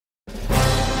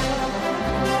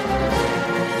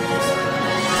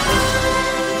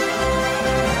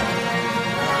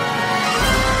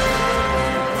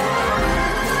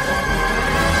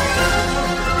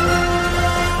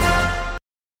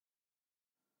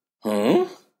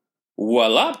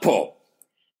Voila, po!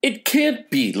 It can't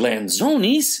be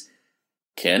Lanzoni's,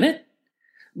 can it?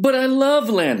 But I love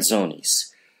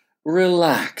Lanzoni's.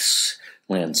 Relax.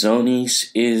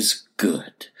 Lanzoni's is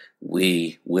good.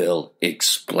 We will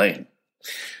explain.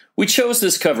 We chose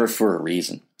this cover for a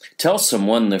reason. Tell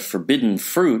someone the forbidden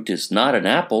fruit is not an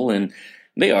apple and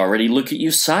they already look at you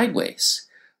sideways.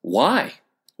 Why?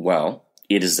 Well,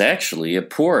 it is actually a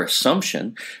poor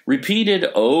assumption, repeated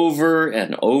over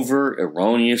and over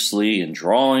erroneously in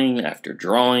drawing after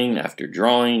drawing after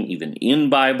drawing, even in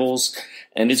Bibles,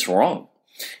 and it's wrong.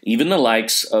 Even the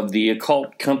likes of the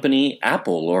occult company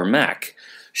Apple or Mac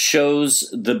shows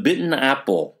the bitten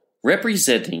apple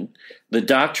representing the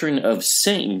doctrine of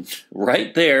Satan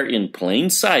right there in plain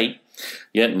sight,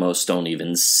 yet most don't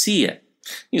even see it.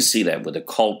 You see that with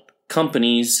occult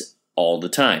companies all the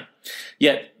time.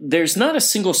 Yet, there's not a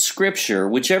single scripture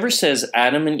which ever says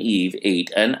Adam and Eve ate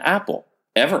an apple.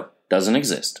 Ever. Doesn't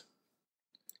exist.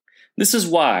 This is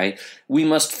why we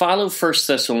must follow 1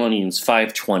 Thessalonians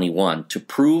 5:21 to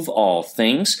prove all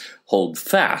things, hold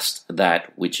fast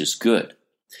that which is good.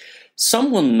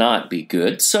 Some will not be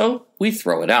good, so we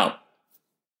throw it out.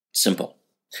 Simple.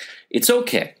 It's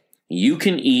okay. You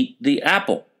can eat the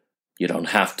apple. You don't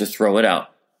have to throw it out.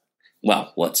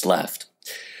 Well, what's left?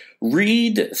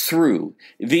 Read through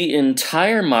the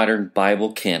entire modern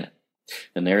Bible canon,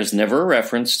 and there is never a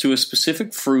reference to a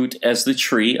specific fruit as the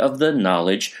tree of the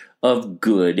knowledge of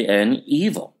good and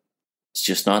evil. It's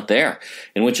just not there,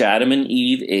 in which Adam and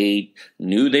Eve ate,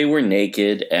 knew they were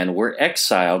naked, and were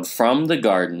exiled from the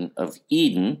Garden of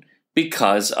Eden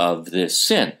because of this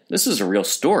sin. This is a real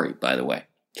story, by the way.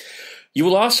 You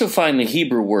will also find the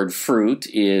Hebrew word fruit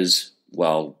is,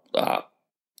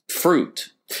 fruit.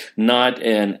 Not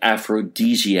an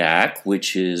aphrodisiac,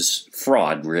 which is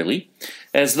fraud, really,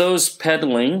 as those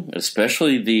peddling,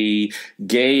 especially the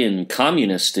gay and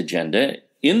communist agenda,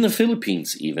 in the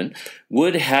Philippines even,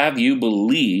 would have you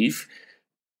believe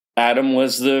Adam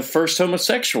was the first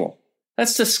homosexual.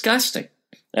 That's disgusting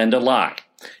and a lie.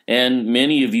 And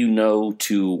many of you know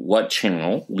to what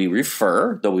channel we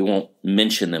refer, though we won't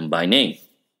mention them by name.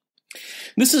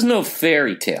 This is no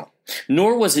fairy tale,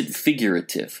 nor was it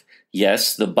figurative.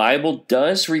 Yes, the Bible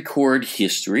does record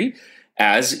history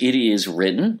as it is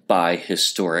written by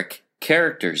historic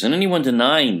characters, and anyone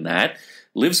denying that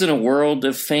lives in a world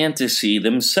of fantasy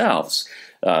themselves.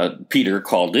 Peter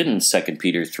called it in 2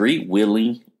 Peter 3,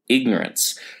 willing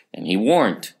ignorance, and he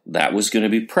warned that was going to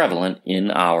be prevalent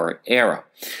in our era.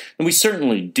 And we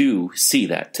certainly do see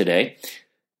that today.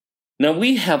 Now,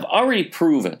 we have already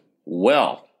proven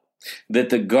well that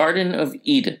the Garden of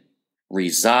Eden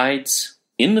resides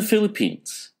in the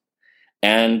Philippines,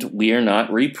 and we are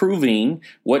not reproving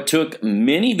what took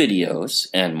many videos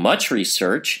and much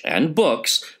research and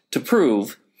books to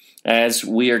prove, as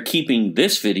we are keeping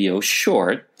this video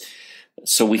short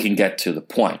so we can get to the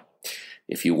point.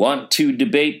 If you want to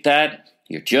debate that,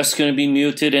 you're just going to be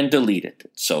muted and deleted,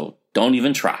 so don't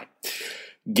even try.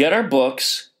 Get our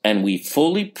books, and we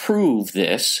fully prove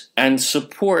this and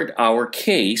support our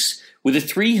case with a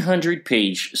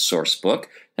 300-page source book,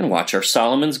 and watch our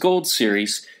Solomon's Gold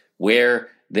series, where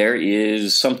there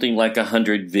is something like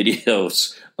 100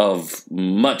 videos of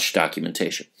much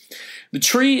documentation. The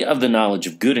tree of the knowledge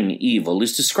of good and evil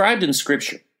is described in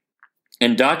Scripture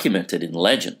and documented in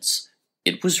legends.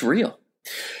 It was real.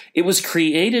 It was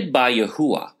created by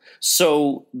Yahuwah,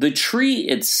 so the tree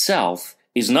itself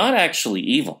is not actually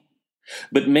evil,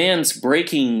 but man's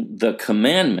breaking the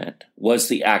commandment was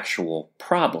the actual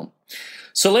problem.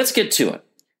 So let's get to it.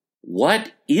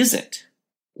 What is it?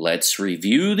 Let's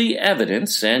review the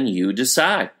evidence and you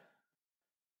decide.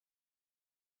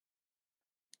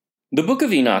 The book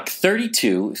of Enoch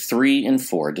 32, 3 and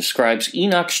 4 describes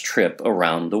Enoch's trip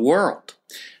around the world.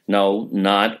 No,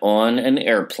 not on an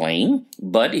airplane,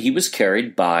 but he was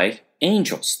carried by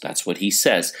angels. That's what he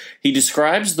says. He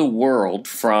describes the world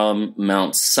from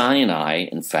Mount Sinai,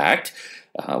 in fact,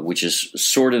 which is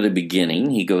sort of the beginning.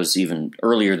 He goes even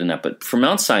earlier than that, but from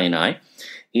Mount Sinai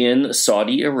in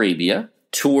Saudi Arabia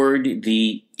toward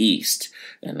the east.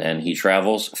 And then he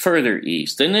travels further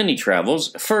east. And then he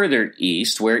travels further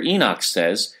east where Enoch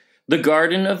says the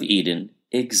Garden of Eden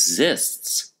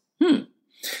exists.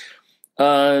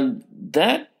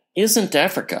 That isn't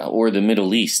Africa or the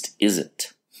Middle East, is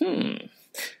it?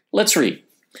 Let's read.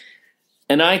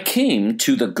 And I came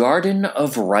to the Garden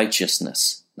of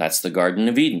Righteousness. That's the Garden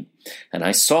of Eden. And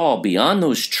I saw beyond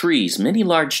those trees many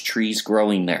large trees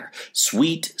growing there,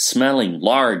 sweet smelling,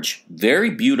 large, very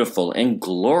beautiful and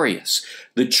glorious,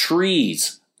 the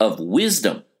trees of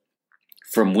wisdom,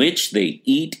 from which they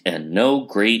eat and know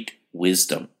great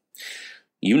wisdom.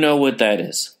 You know what that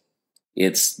is.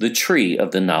 It's the tree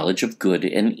of the knowledge of good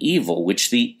and evil,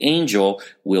 which the angel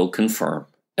will confirm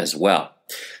as well.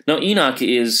 Now, Enoch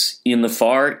is in the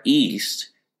far east,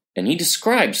 and he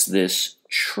describes this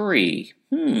tree.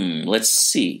 Let's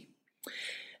see.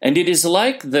 And it is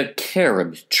like the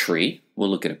carob tree. We'll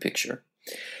look at a picture.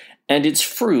 And its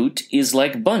fruit is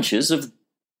like bunches of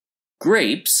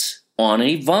grapes on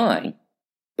a vine,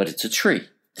 but it's a tree.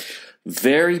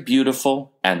 Very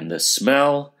beautiful, and the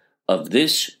smell of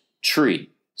this tree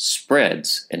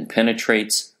spreads and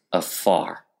penetrates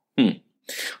afar.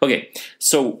 Okay,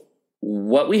 so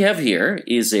what we have here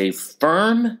is a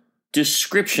firm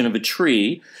description of a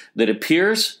tree that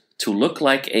appears to look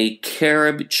like a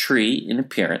carob tree in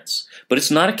appearance, but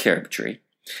it's not a carob tree.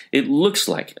 It looks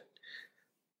like it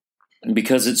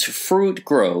because its fruit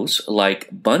grows like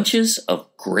bunches of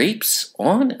grapes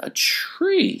on a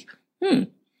tree.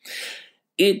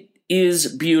 It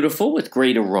is beautiful with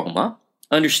great aroma.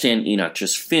 Understand, Enoch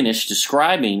just finished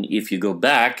describing, if you go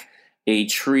back, a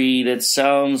tree that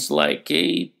sounds like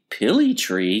a pilly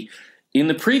tree in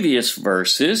the previous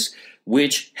verses,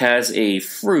 which has a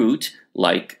fruit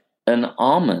like an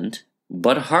almond,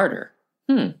 but harder.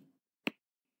 Now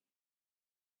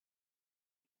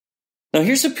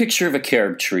here's a picture of a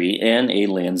carob tree and a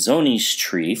lanzones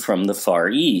tree from the Far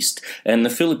East and the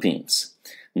Philippines.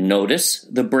 Notice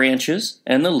the branches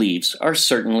and the leaves are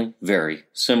certainly very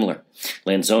similar.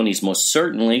 Lanzones most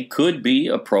certainly could be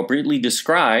appropriately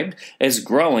described as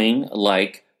growing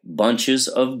like bunches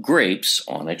of grapes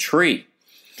on a tree.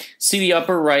 See the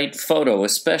upper right photo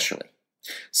especially.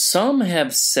 Some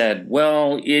have said,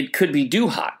 well, it could be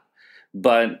duhat,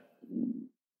 but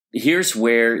here's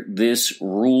where this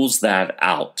rules that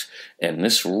out, and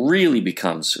this really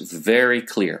becomes very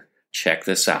clear. Check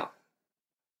this out.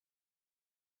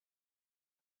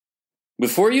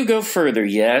 Before you go further,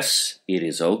 yes, it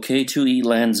is okay to eat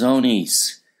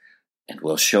lanzones, and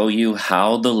we'll show you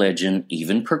how the legend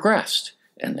even progressed.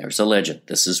 And there's a legend.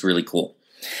 This is really cool.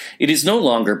 It is no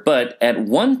longer, but at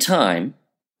one time,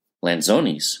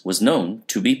 lanzones was known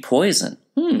to be poison.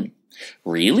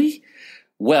 Really?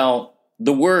 Well,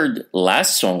 the word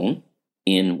lason,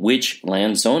 in which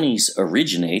lanzones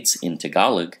originates in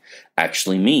Tagalog,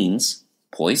 actually means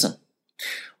poison.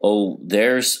 Oh,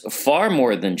 there's far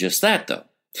more than just that, though.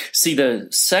 See, the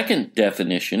second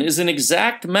definition is an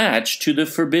exact match to the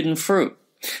forbidden fruit.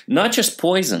 Not just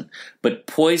poison, but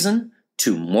poison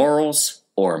to morals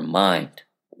or mind.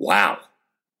 Wow.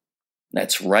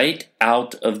 That's right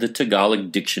out of the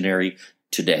Tagalog dictionary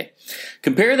today.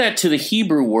 Compare that to the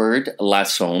Hebrew word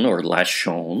lason or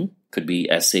lashon, could be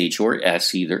SH or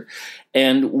S either,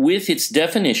 and with its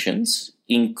definitions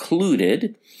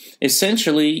included,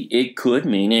 essentially, it could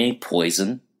mean a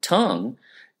poison tongue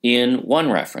in one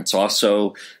reference.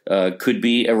 Also, could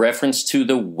be a reference to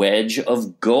the wedge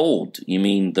of gold. You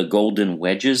mean the golden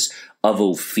wedges of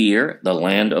Ophir, the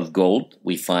land of gold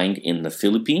we find in the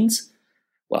Philippines?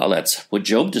 Well, that's what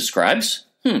Job describes.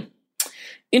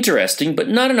 Interesting, but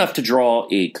not enough to draw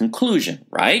a conclusion,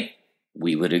 right?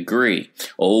 We would agree.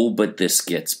 Oh, but this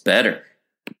gets better.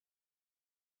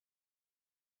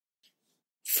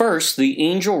 First, the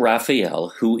angel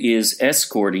Raphael, who is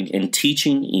escorting and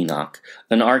teaching Enoch,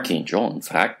 an archangel, in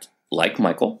fact, like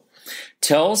Michael,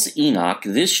 tells Enoch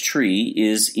this tree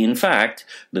is, in fact,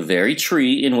 the very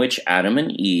tree in which Adam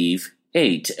and Eve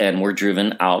ate and were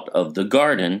driven out of the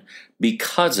garden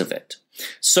because of it.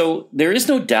 So there is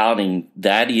no doubting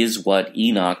that is what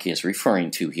Enoch is referring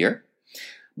to here.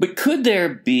 But could there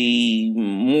be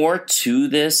more to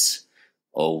this?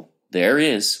 Oh, there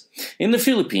is. In the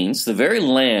Philippines, the very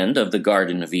land of the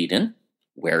Garden of Eden,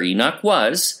 where Enoch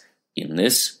was in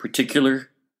this particular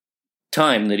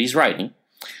time that he's writing.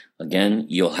 Again,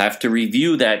 you'll have to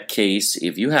review that case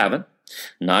if you haven't,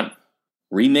 not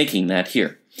remaking that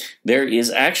here. There is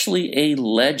actually a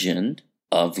legend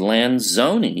of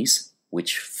lanzones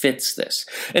which fits this.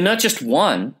 And not just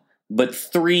one, but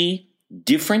three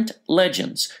different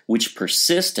legends which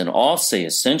persist and all say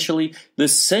essentially the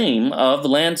same of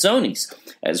lanzones,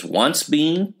 as once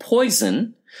being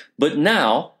poison, but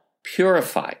now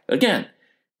purified. Again,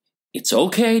 it's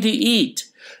okay to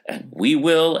eat, and we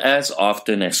will as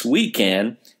often as we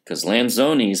can, because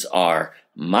lanzones are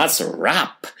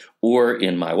masarap, or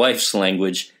in my wife's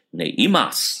language,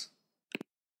 neimas.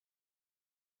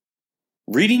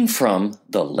 Reading from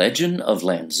The Legend of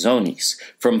Lanzones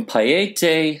from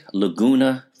Paete,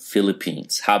 Laguna,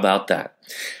 Philippines. How about that?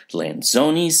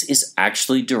 Lanzones is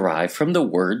actually derived from the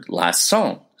word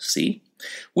lason, see?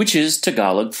 Which is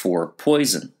Tagalog for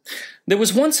poison. There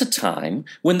was once a time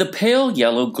when the pale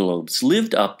yellow globes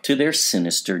lived up to their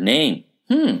sinister name.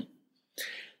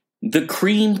 The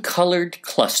cream-colored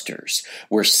clusters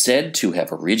were said to have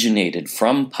originated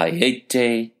from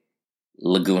Paete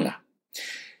Laguna.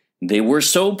 They were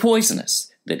so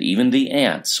poisonous that even the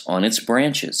ants on its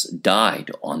branches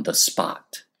died on the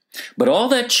spot. But all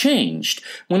that changed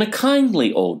when a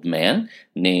kindly old man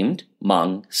named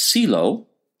Mang Silo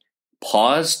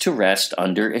paused to rest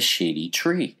under a shady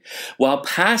tree. While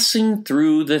passing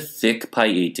through the thick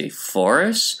Paete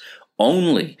forests,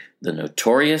 only the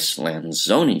notorious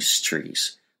Lanzones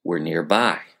trees were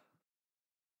nearby.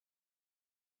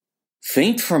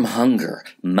 Faint from hunger,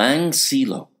 Mang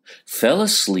Silo fell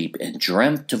asleep and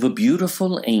dreamt of a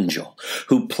beautiful angel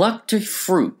who plucked a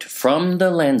fruit from the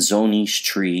Lanzones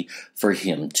tree for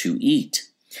him to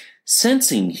eat.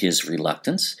 Sensing his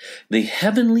reluctance, the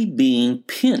heavenly being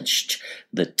pinched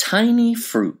the tiny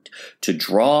fruit to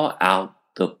draw out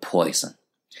the poison.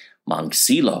 Mang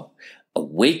Silo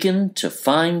awakened to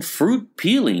find fruit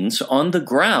peelings on the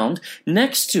ground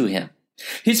next to him.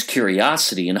 His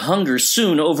curiosity and hunger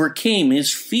soon overcame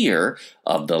his fear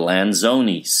of the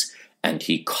Lanzones, and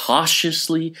he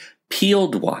cautiously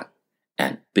peeled one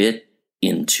and bit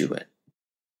into it.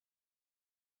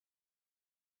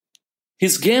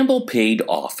 His gamble paid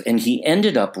off, and he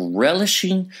ended up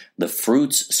relishing the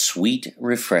fruit's sweet,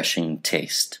 refreshing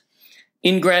taste.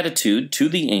 In gratitude to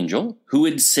the angel who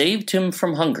had saved him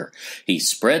from hunger, he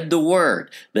spread the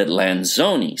word that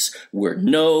Lanzones were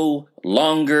no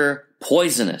longer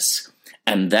poisonous,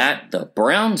 and that the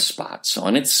brown spots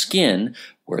on its skin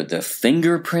were the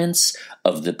fingerprints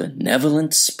of the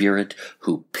benevolent spirit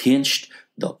who pinched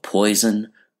the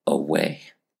poison away.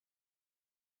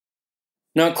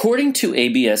 Now, according to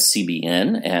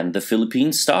ABS-CBN and the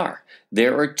Philippine Star,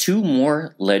 there are two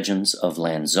more legends of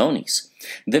Lanzones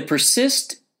that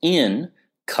persist in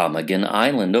Camiguin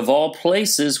Island, of all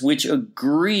places, which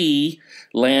agree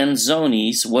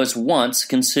Lanzones was once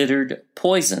considered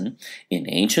poison in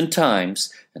ancient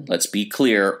times, and let's be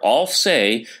clear, all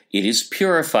say it is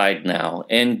purified now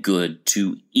and good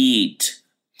to eat.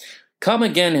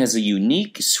 Camiguin has a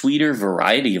unique, sweeter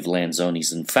variety of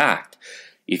Lanzones. In fact,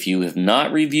 if you have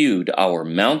not reviewed our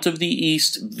Mount of the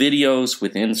East videos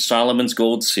within Solomon's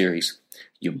Gold series,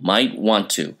 you might want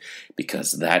to,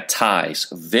 because that ties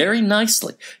very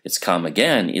nicely, as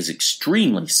Camiguin is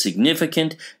extremely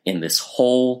significant in this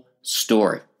whole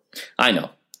story. I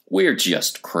know, we're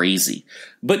just crazy,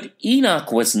 but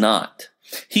Enoch was not.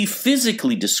 He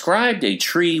physically described a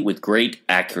tree with great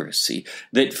accuracy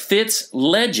that fits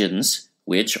legends,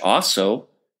 which also,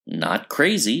 not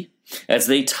crazy, as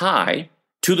they tie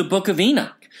to the book of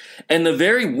Enoch. And the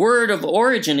very word of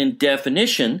origin and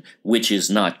definition, which is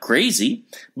not crazy,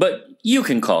 but you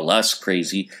can call us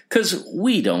crazy because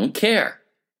we don't care.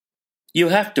 You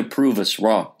have to prove us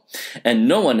wrong, and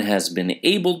no one has been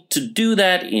able to do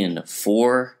that in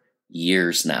 4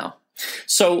 years now.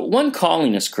 So one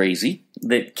calling us crazy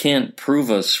that can't prove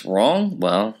us wrong,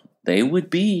 well, they would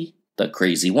be the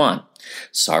crazy one.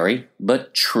 Sorry,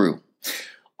 but true.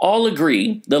 All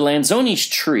agree the Lanzones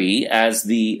tree as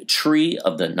the tree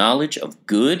of the knowledge of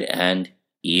good and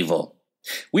evil.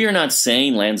 We are not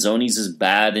saying Lanzones is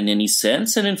bad in any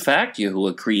sense, and in fact,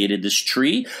 Yahuwah created this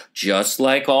tree just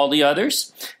like all the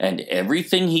others, and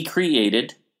everything he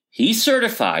created, he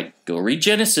certified. Go read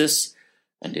Genesis.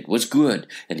 And it was good,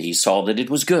 and he saw that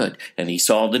it was good, and he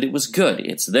saw that it was good.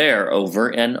 It's there over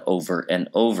and over and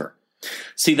over.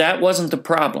 See, that wasn't the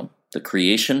problem. The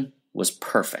creation was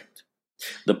perfect.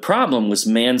 The problem was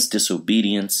man's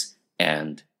disobedience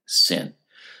and sin.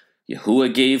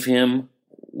 Yahuwah gave him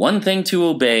one thing to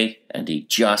obey, and he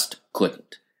just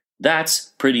couldn't.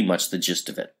 That's pretty much the gist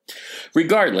of it.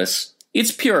 Regardless,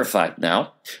 it's purified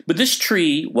now, but this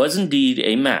tree was indeed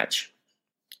a match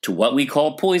to what we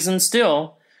call poison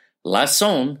still,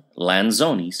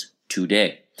 Lanzones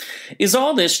today. Is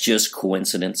all this just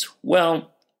coincidence?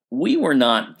 Well, we were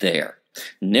not there.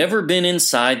 Never been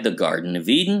inside the Garden of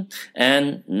Eden,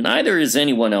 and neither is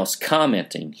anyone else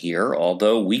commenting here,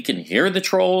 although we can hear the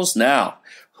trolls now.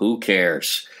 Who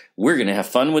cares? We're going to have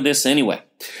fun with this anyway.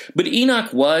 But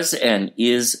Enoch was and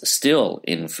is still,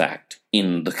 in fact,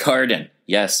 in the garden.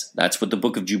 Yes, that's what the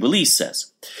book of Jubilees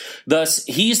says. Thus,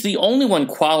 he's the only one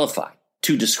qualified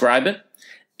to describe it,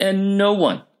 and no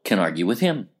one can argue with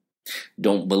him.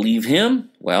 Don't believe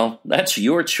him? Well, that's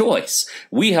your choice.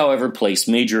 We, however, place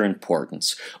major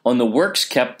importance on the works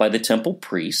kept by the temple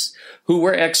priests who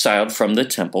were exiled from the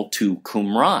temple to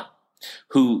Qumran,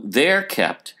 who there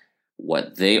kept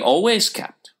what they always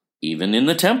kept, even in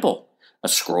the temple, a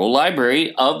scroll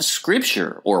library of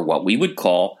Scripture, or what we would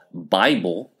call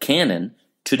Bible canon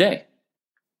today.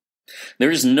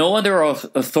 There is no other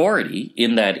authority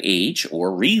in that age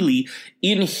or really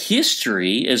in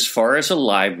history as far as a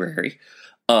library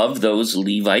of those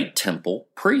Levite temple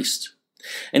priests.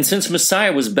 And since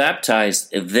Messiah was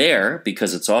baptized there,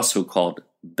 because it's also called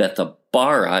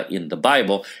Bethabara in the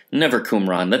Bible, never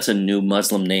Qumran, that's a new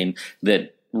Muslim name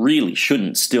that really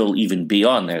shouldn't still even be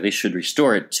on there. They should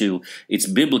restore it to its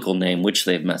biblical name, which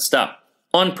they've messed up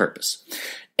on purpose.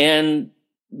 And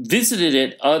visited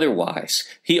it otherwise.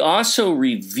 He also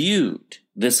reviewed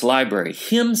this library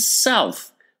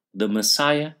himself, the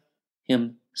Messiah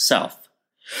himself.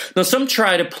 Now, some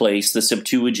try to place the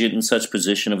Septuagint in such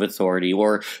position of authority,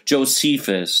 or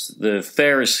Josephus, the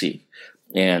Pharisee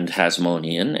and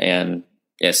Hasmonean, and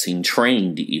Essene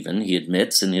trained even, he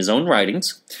admits in his own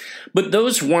writings. But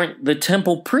those weren't the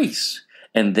temple priests,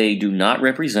 and they do not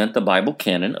represent the Bible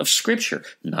canon of Scripture.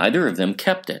 Neither of them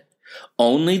kept it.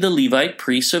 Only the Levite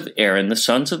priests of Aaron, the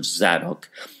sons of Zadok,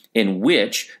 in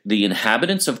which the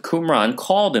inhabitants of Qumran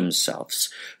call themselves,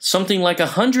 something like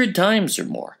 100 times or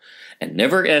more, and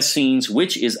never Essenes,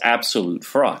 which is absolute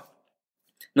fraud.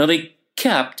 Now they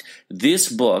kept this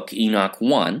book, Enoch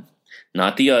 1,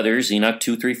 not the others, Enoch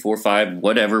 2, 3, 4, 5,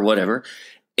 whatever,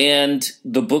 and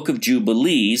the Book of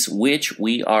Jubilees, which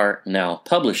we are now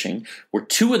publishing, were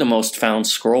two of the most found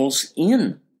scrolls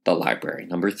in the library,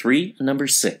 number 3 and number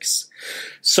 6.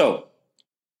 So,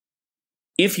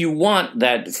 if you want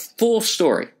that full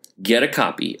story, get a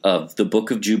copy of the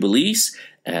Book of Jubilees,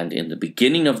 and in the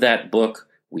beginning of that book,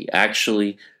 we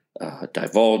actually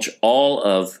divulge all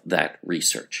of that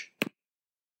research.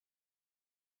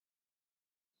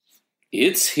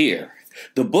 It's here.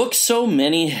 The book so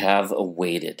many have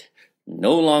awaited.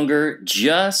 No longer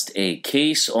just a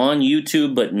case on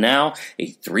YouTube, but now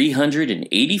a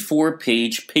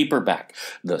 384-page paperback,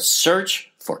 The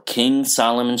Search for King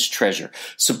Solomon's Treasure,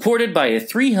 supported by a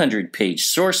 300-page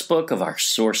source book of our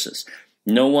sources.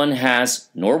 No one has,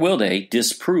 nor will they,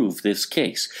 disprove this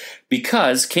case,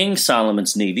 because King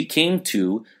Solomon's navy came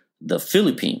to the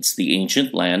Philippines, the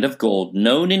ancient land of gold,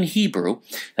 known in Hebrew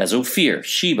as Ophir,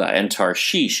 Sheba, and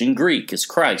Tarshish, in Greek as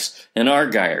Christ and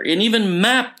Argyre, and even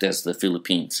mapped as the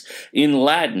Philippines, in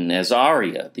Latin as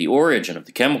Aria, the origin of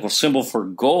the chemical symbol for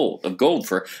gold,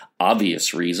 for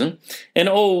obvious reason. And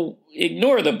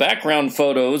ignore the background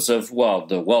photos of,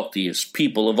 the wealthiest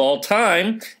people of all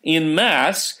time in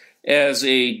mass as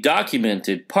a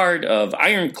documented part of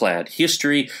ironclad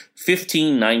history,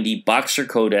 1590 Boxer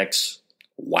Codex.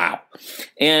 Wow.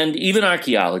 And even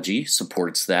archaeology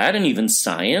supports that, and even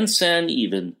science, and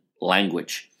even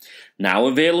language. Now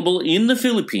available in the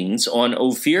Philippines on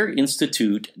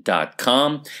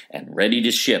ophirinstitute.com and ready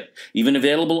to ship. Even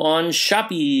available on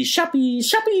Shopee,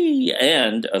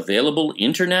 and available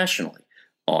internationally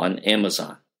on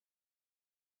Amazon.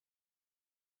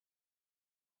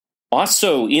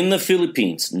 Also in the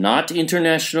Philippines, not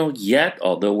international yet,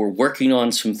 although we're working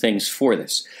on some things for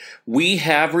this, we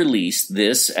have released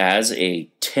this as a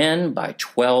 10 by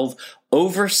 12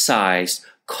 oversized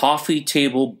coffee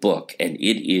table book, and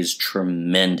it is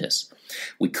tremendous.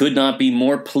 We could not be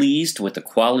more pleased with the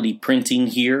quality printing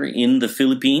here in the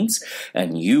Philippines,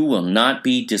 and you will not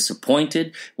be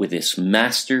disappointed with this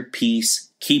masterpiece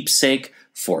keepsake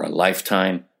for a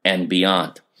lifetime and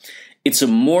beyond. It's a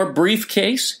more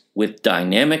briefcase with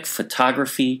dynamic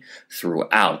photography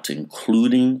throughout,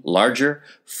 including larger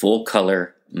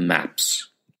full-color maps.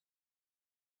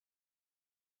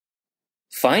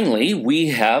 Finally, we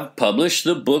have published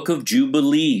the Book of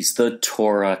Jubilees, the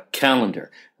Torah calendar.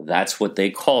 That's what they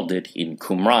called it in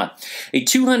Qumran. A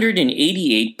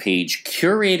 288-page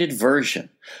curated version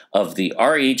of the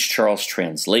R.H. Charles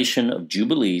translation of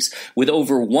Jubilees with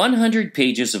over 100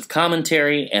 pages of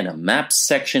commentary and a map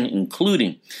section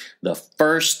including the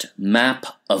first map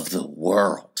of the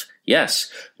world.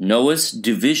 Yes, Noah's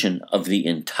division of the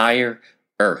entire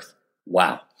earth.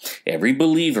 Wow. Every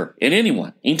believer and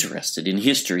anyone interested in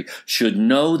history should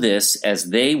know this,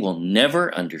 as they will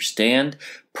never understand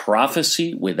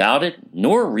prophecy without it,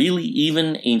 nor really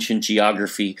even ancient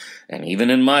geography. And even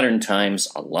in modern times,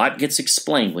 a lot gets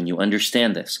explained when you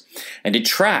understand this. And it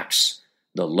tracks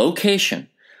the location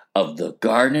of the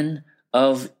Garden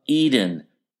of Eden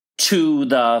to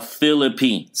the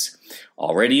Philippines.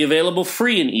 Already available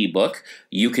free in ebook,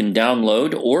 you can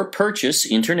download or purchase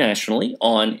internationally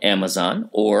on Amazon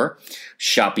or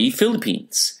Shopee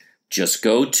Philippines. Just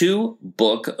go to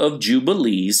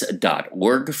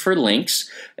bookofjubilees.org for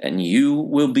links, and you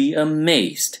will be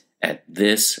amazed at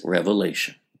this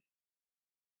revelation.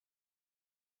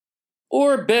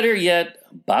 Or better yet,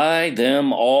 buy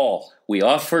them all. We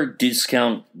offer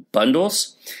discount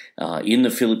bundles in the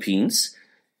Philippines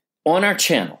on our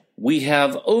channel. we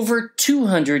have over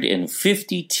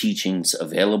 250 teachings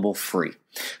available free.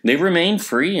 They remain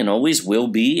free and always will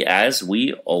be, as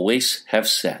we always have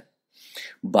said.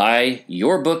 Buy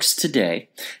your books today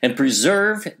and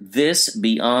preserve this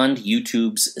beyond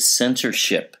YouTube's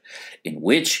censorship, in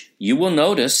which you will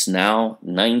notice now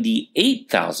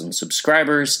 98,000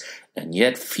 subscribers, and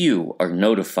yet few are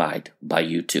notified by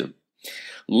YouTube.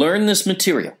 Learn this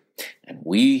material, and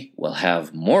we will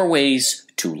have more ways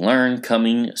to learn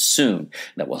coming soon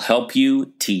that will help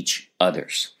you teach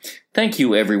others. Thank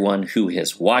you, everyone who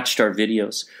has watched our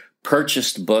videos,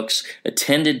 purchased books,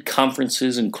 attended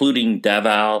conferences, including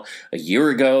Davao a year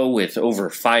ago with over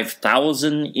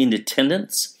 5,000 in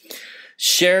attendance,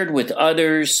 shared with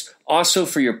others, also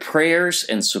for your prayers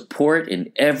and support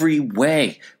in every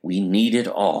way. We need it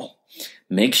all.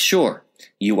 Make sure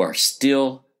you are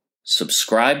still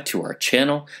subscribed to our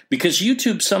channel, because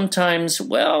YouTube sometimes,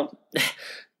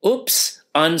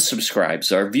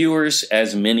 unsubscribes our viewers,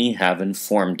 as many have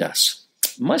informed us.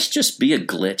 Must just be a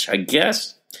glitch, I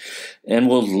guess. And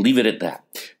we'll leave it at that.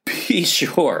 Be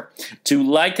sure to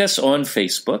like us on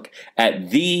Facebook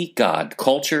at The God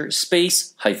Culture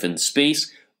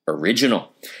 _space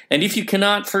original. And if you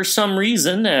cannot, for some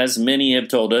reason, as many have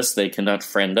told us they cannot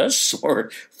friend us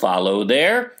or follow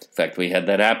there. In fact, we had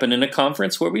that happen in a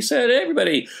conference where we said,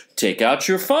 everybody, take out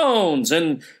your phones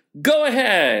and go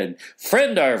ahead,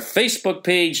 friend our Facebook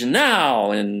page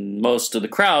now. And most of the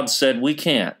crowd said, we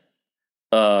can't.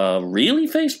 Really,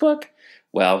 Facebook?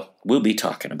 Well, we'll be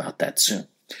talking about that soon.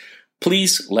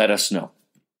 Please let us know.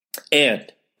 And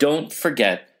don't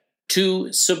forget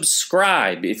to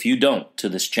subscribe, if you don't, to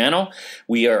this channel.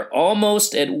 We are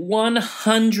almost at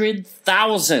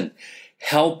 100,000.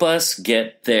 Help us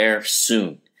get there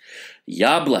soon.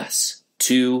 Yah bless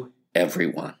to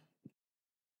everyone.